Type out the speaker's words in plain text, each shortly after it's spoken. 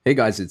Hey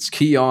guys, it's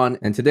Keon,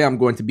 and today I'm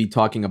going to be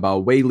talking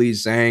about Weili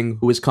Zhang,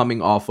 who is coming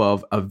off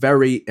of a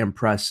very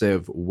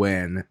impressive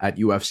win at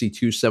UFC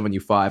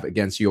 275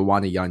 against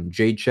Joanna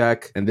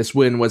Jędrzejczyk. And this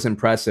win was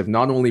impressive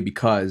not only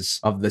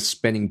because of the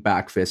spinning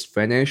back fist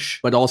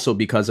finish, but also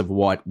because of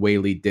what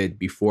Weili did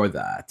before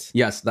that.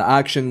 Yes, the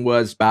action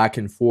was back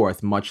and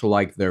forth, much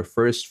like their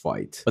first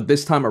fight. But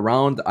this time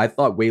around, I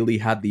thought Weili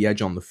had the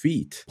edge on the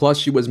feet. Plus,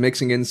 she was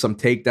mixing in some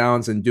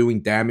takedowns and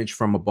doing damage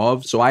from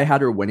above, so I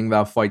had her winning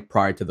that fight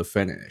prior to the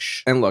finish.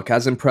 And look,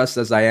 as impressed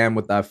as I am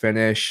with that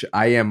finish,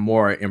 I am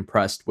more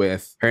impressed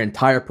with her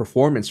entire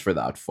performance for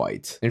that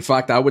fight. In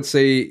fact, I would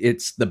say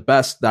it's the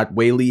best that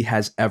Weili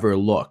has ever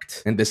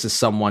looked. And this is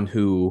someone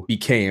who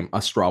became a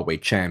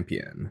strawweight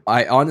champion.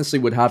 I honestly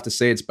would have to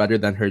say it's better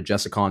than her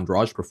Jessica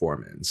Andrade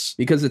performance,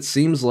 because it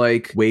seems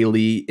like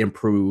Weili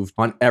improved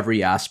on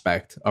every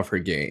aspect of her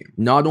game.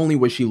 Not only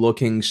was she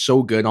looking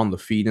so good on the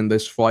feet in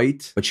this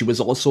fight, but she was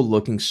also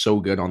looking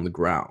so good on the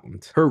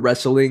ground. Her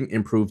wrestling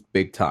improved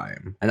big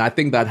time. And I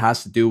think that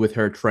has to do with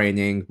her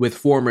training with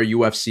former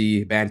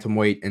UFC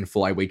bantamweight and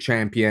flyweight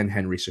champion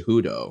Henry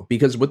Cejudo.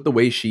 Because with the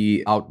way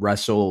she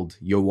out-wrestled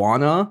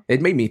Joanna,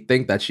 it made me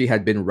think that she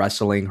had been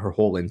wrestling her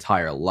whole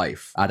entire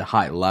life at a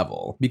high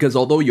level. Because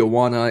although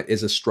Joanna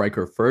is a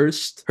striker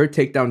first, her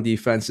takedown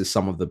defense is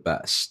some of the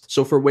best.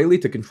 So for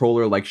Weili to control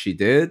her like she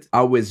did,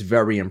 I was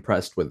very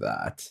impressed with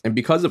that. And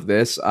because of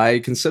this, I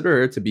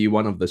consider her to be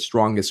one of the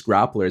strongest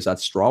grapplers at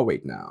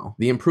strawweight now.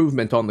 The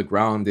improvement on the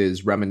ground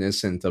is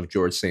reminiscent of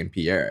Georges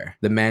St-Pierre.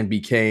 The man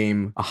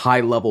became a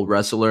high-level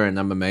wrestler in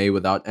MMA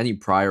without any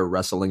prior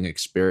wrestling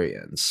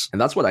experience.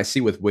 And that's what I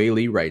see with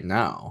Weili right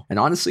now. And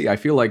honestly, I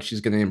feel like she's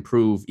going to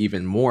improve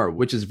even more,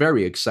 which is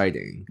very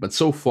exciting. But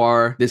so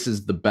far, this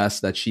is the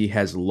best that she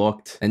has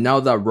looked. And now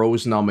that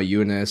Rose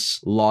Namajunas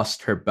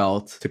lost her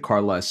belt to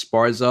Carla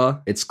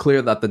Esparza, it's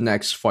clear that the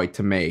next fight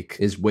to make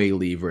is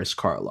Weili versus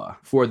Carla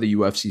for the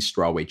UFC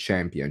Strawweight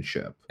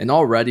Championship. And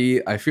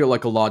already, I feel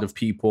like a lot of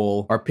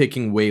people are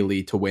picking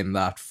Weili to win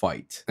that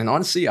fight. And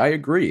honestly, I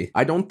agree.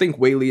 I don't think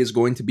Weili is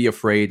going to be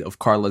afraid of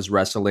Carla's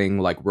wrestling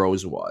like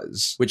Rose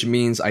was, which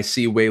means I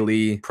see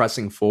Weili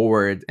pressing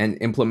forward and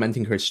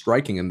implementing her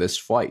striking in this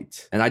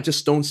fight. And I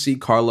just don't see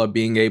Carla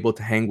being able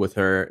to hang with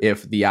her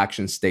if the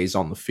action stays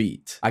on the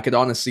feet. I could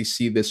honestly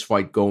see this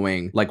fight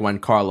going like when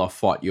Carla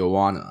fought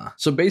Joanna.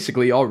 So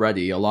basically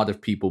already a lot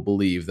of people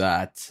believe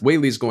that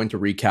Weili is going to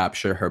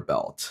recapture her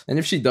belt. And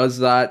if she does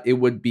that, it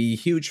would be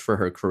huge for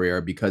her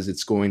career because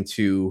it's going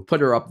to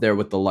put her up there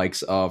with the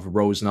likes of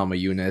Rose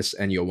Namajunas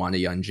and Joanna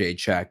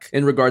Jędrzejczyk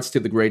in regards to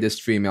the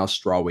greatest female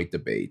strawweight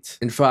debate.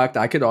 In fact,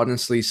 I could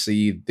honestly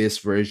see this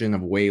version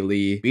of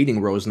Weili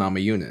beating Rose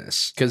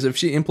Namajunas, because if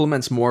she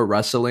implements more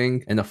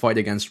wrestling in a fight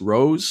against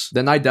Rose,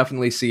 then I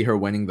definitely see her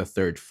winning the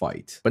third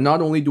fight. But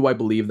not only do I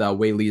believe that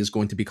Weili is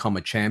going to become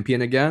a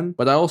champion again,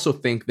 but I also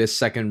think this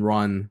second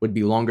run would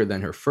be longer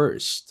than her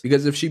first,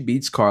 because if she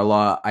beats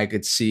Carla, I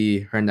could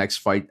see her next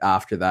fight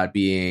after that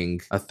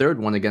being a third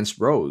one against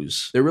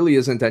Rose. There really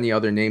isn't any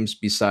other names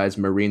besides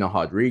Marina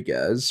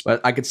Rodriguez, but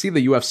I could see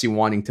the UFC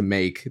wanting to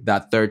make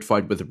that third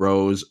fight with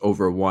Rose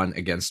over one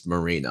against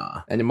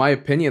Marina. And in my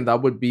opinion,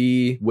 that would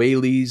be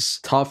Weili's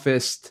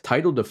toughest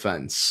title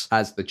defense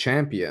as the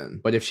champion.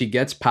 But if she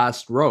gets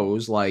past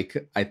Rose,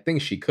 like I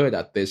think she could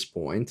at this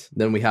point,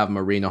 then we have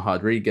Marina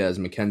Rodriguez,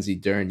 Mackenzie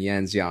Dern,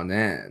 Yan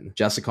Xiaonan,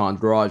 Jessica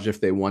Andrade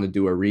if they want to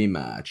do a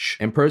rematch.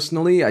 And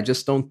personally, I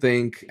just don't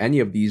think any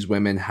of these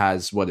women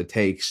has what it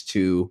takes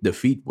to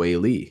defeat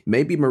Weili.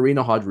 Maybe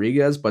Marina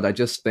Rodriguez, but I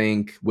just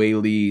think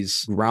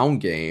Weili's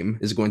ground game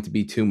is going to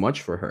be too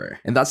much for her.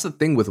 And that's the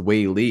thing with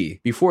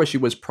Weili. Before, she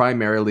was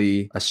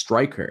primarily a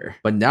striker,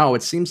 but now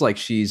it seems like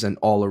she's an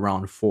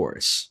all-around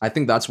force. I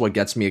think that's what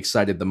gets me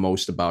excited the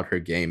most about her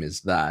game,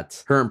 is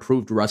that her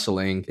improved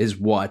wrestling is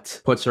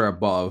what puts her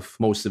above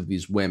most of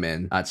these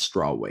women at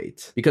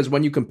strawweight. Because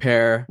when you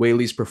compare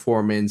Weili's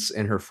performance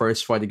in her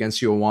first fight against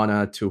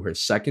Joanna to her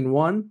second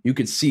one, you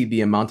could see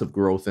the amount of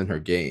growth in her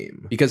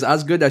game. Because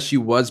as good as she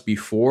was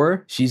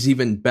before, she's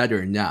even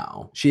better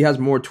now. She has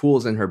more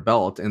tools in her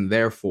belt, and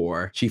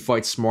therefore she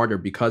fights smarter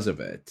because of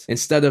it.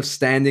 Instead of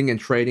standing and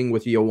trading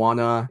with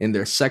Joanna in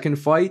their second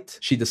fight,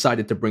 she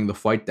decided to bring the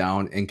fight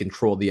down and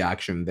control the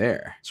action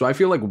there. So I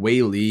feel like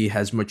Weili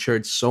has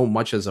matured so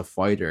much as a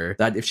fighter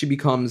that if she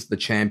becomes the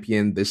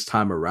champion this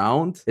time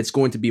around, it's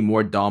going to be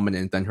more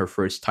dominant than her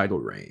first title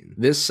reign.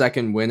 This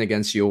second win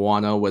against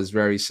Joanna was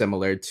very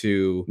similar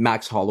to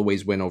Max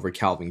Holloway's win over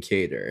Calvin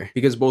Kattar,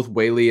 because both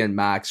Weili and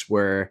Max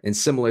were in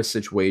similar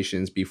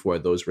situations before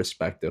those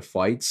respective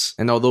fights.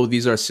 And although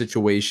these are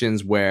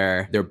situations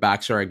where their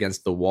backs are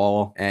against the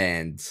wall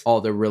and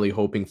all they're really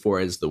hoping for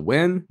is the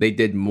win, they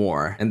did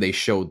more, and they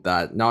showed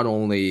that not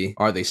only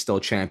are they still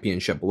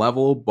championship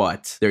level,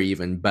 but they're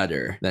even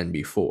better than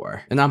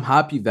before. And I'm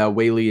happy that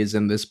Weili is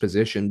in this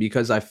position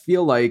because I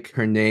feel like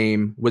her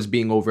name was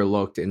being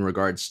overlooked in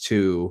regards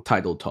to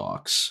title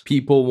talks.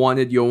 People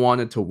wanted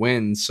Joanna to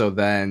win so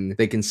then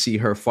they can see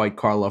her fight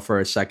Carla for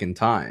a second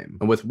time.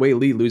 And with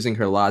Weili losing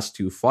her last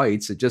two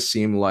fights, it just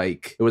seemed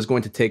like it was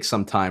going to take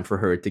some time for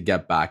her to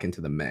get back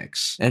into the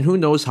mix. And who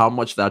knows shows how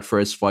much that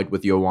first fight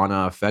with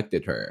Joanna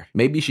affected her.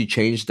 Maybe she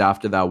changed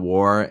after that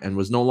war and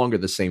was no longer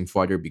the same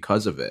fighter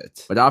because of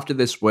it. But after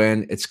this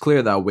win, it's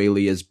clear that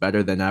Weili is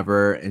better than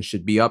ever and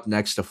should be up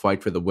next to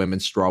fight for the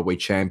women's strawweight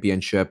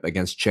championship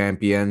against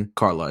champion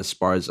Carla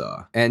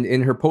Esparza. And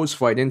in her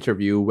post-fight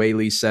interview,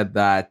 Weili said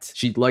that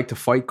she'd like to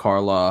fight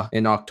Carla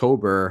in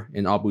October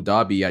in Abu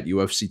Dhabi at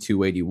UFC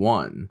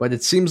 281. But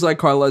it seems like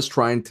Carla is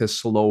trying to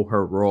slow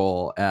her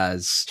roll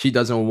as she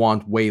doesn't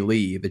want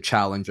Weili, the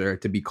challenger,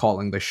 to be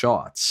calling the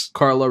shots.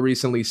 Carla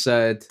recently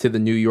said to the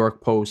New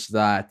York Post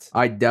that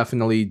I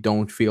definitely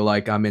don't feel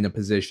like I'm in a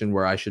position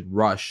where I should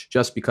rush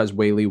just because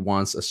Weili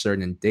wants a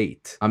certain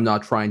date. I'm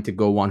not trying to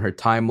go on her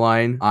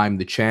timeline. I'm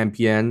the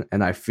champion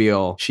and I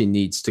feel she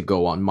needs to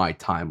go on my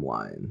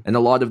timeline. And a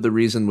lot of the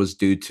reason was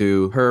due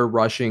to her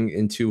rushing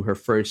into her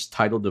first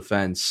title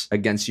defense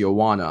against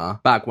Joanna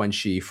back when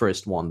she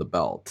first won the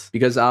belt.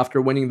 Because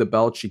after winning the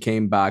belt, she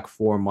came back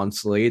 4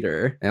 months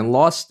later and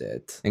lost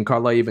it. And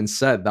Carla even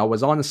said that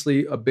was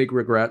honestly a big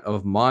regret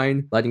of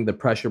mine, letting the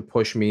pressure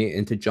push me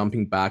into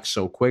jumping back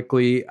so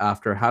quickly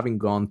after having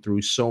gone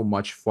through so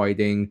much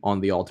fighting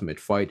on The Ultimate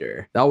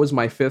Fighter. That was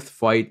my 5th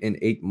fight in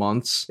 8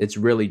 months. It's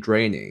really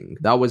draining.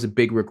 That was a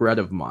big regret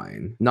of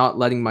mine, not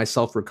letting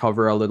myself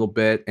recover a little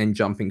bit and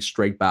jumping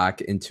straight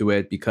back into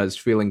it because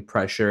feeling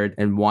pressured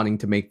and wanting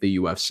to make the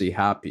UFC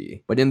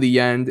happy. But in the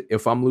end,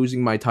 if I'm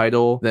losing my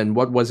title, then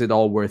what was it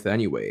all worth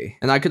anyway?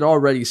 And I could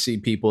already see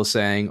people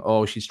saying,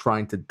 oh, she's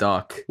trying to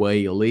duck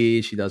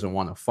Weili, she doesn't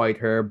want to fight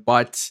her.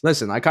 But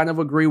listen, I kind of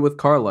agree with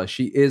Carla.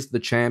 She is the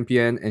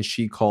champion and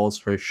she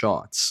calls her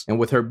shots. And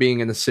with her being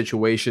in a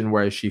situation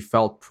where she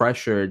felt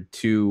pressured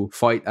to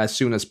fight as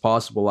soon as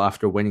possible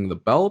after winning the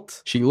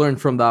belt, she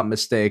learned from that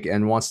mistake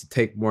and wants to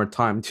take more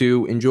time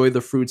to enjoy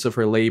the fruits of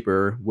her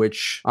labor,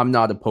 which I'm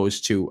not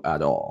opposed to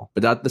at all.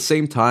 But at the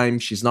same time,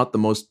 she's not the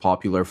most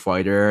popular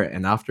fighter,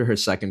 and after her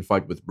second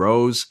fight with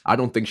Rose, I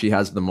don't think she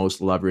has the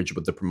most leverage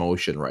with the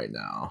promotion right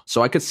now.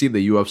 So I could see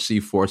the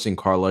UFC forcing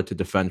Carla to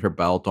defend her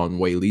belt on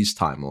Weili's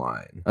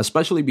timeline,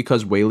 especially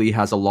because Weili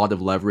has a lot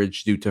of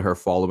leverage due to her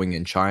following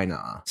in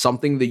China,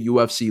 something the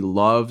UFC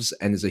loves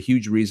and is a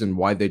huge reason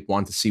why they'd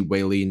want to see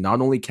Weili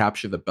not only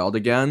capture the belt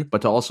again,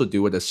 but to also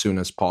do it as soon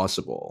as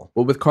possible.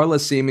 But with Carla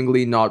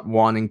seemingly not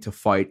wanting to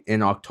fight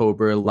in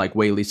October like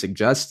Weili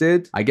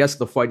suggested, I guess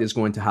the fight is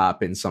going to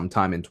happen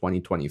sometime in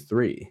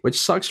 2023, which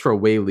sucks for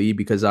Weili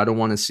because I don't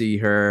want to see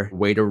her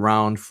wait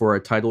around for a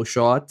title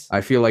shot.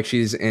 I feel like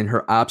she's in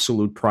her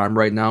absolute prime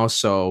right now,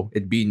 so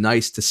it'd be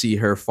nice to see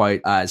her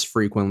fight as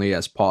frequently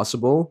as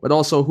possible. But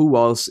also, who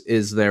else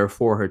is there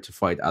for her to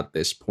fight at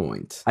this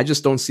point? I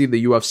just don't see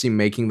the UFC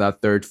making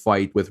that third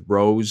fight with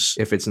Rose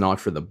if it's not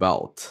for the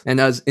belt. And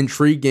as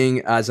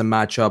intriguing as a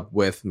matchup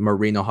with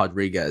Marina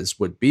Rodriguez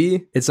would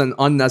be, it's an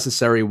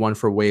unnecessary one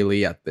for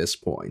Weili at this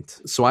point.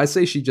 So I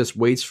say she just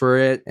waits for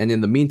it, and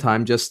in the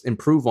meantime, just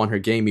improve on her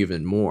game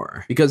even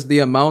more. Because the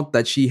amount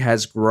that she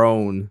has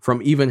grown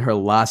from even her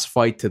last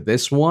fight to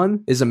this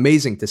one is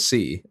amazing to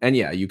see. And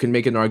yeah, you can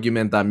make an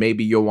argument that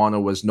maybe Joanna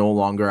was no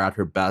longer at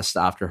her best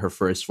after her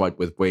first fight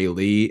with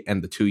Weili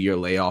and the 2-year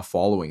layoff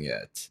following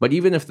it. But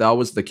even if that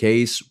was the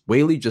case,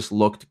 Weili just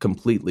looked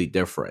completely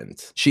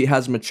different. She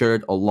has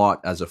matured a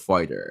lot as a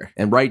fighter,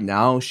 and right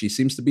now she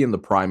seems to be in the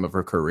prime of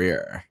her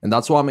career. And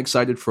that's why I'm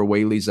excited for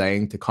Weili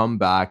Zhang to come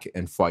back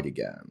and fight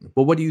again.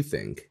 But what do you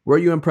think? Were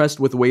you impressed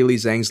with Weili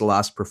Zhang's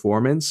last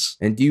performance?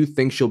 And do you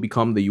think she'll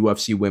become the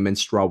UFC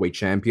Women's Strawweight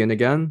Champion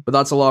again? But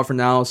that's a lot for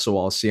now, so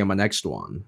I'll see you on my next one.